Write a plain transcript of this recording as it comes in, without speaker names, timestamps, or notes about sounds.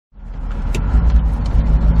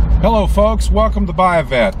Hello folks, welcome to Buy a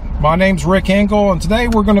Vet. My name's Rick Engel, and today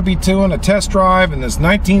we're going to be doing a test drive in this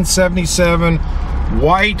 1977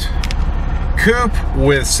 white coupe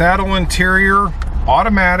with saddle interior,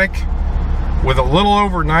 automatic, with a little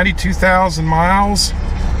over 92,000 miles.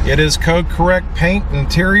 It is code correct paint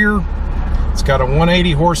interior. It's got a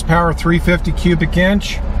 180 horsepower, 350 cubic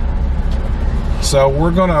inch. So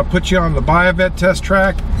we're going to put you on the Buy a Vet test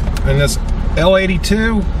track in this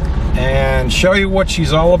L82 and show you what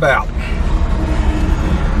she's all about.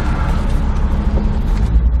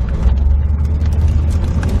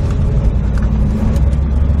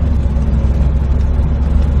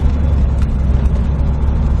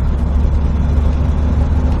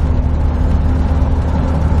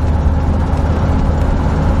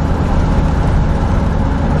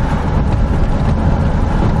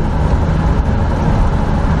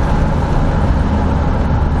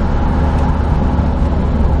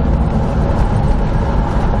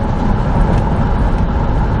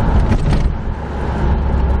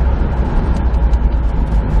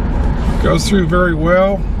 Goes through very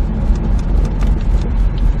well,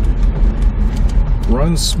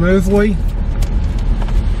 runs smoothly.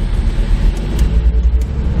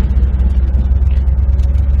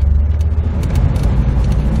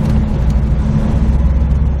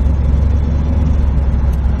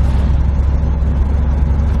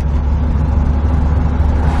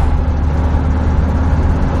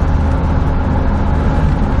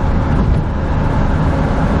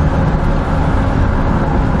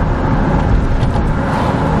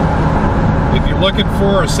 Looking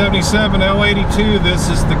for a 77 L82, this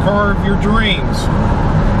is the car of your dreams.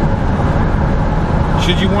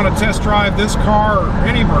 Should you want to test drive this car or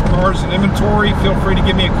any of our cars in inventory, feel free to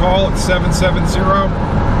give me a call at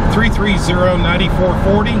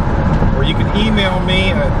 770-330-9440, or you can email me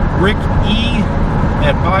at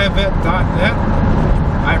ricke@buyavet.net.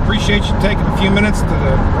 I appreciate you taking a few minutes to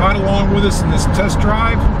ride along with us in this test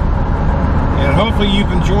drive, and hopefully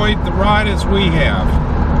you've enjoyed the ride as we have.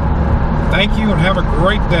 Thank you and have a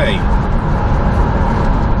great day.